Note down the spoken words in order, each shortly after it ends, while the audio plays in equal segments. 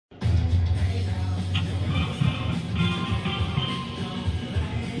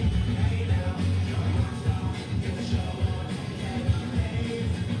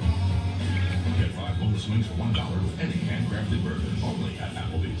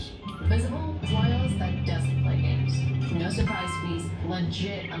Visible is wireless that doesn't play games. No surprise fees,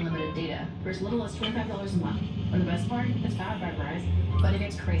 legit unlimited data for as little as $25 a month. Or the best part, it's powered by Verizon. But it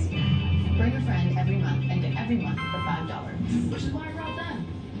gets crazier. Bring a friend every month and get every month for $5. Which is why I brought them.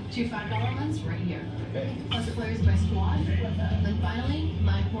 2 $5 months right here. Okay. Plus the players by squad. Then finally,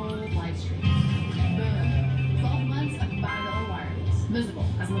 my whole live stream. Boom. 12 months of $5 wireless. Visible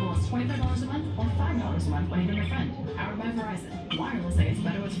as little as $25 a month or $5 a month when you bring a friend. Powered by Verizon. Wireless that gets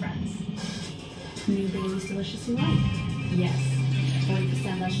better with friends. New Bailey's Deliciously Light. Yes.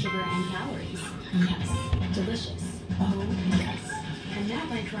 40% less sugar and calories. Yes. Delicious. Oh, yes. And that,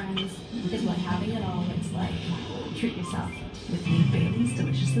 my friends, is what having it all looks like. Treat yourself with New Bailey's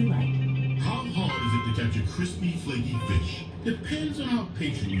Deliciously Light. How hard is it to catch a crispy, flaky fish? Depends on how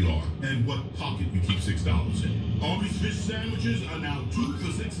patient you are and what pocket you keep $6 in. Arby's fish sandwiches are now 2 for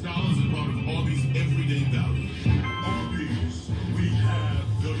 $6 as part of Arby's everyday value. Arby's, we have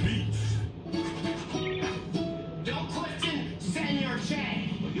the meat. Don't question Senor Chang,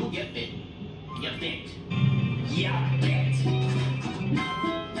 or you'll get bit. You bit. Yeah, bit.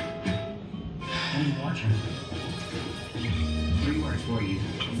 What are you watching? 3 words for you.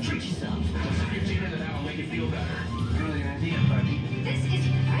 Treat yourself. What's up your dinner that'll make you feel better? Brilliant idea, buddy. This is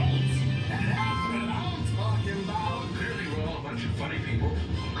great. That's what I'm talking about. Clearly, we're all a bunch of funny people.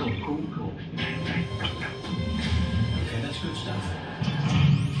 Cool. Okay, that's good stuff.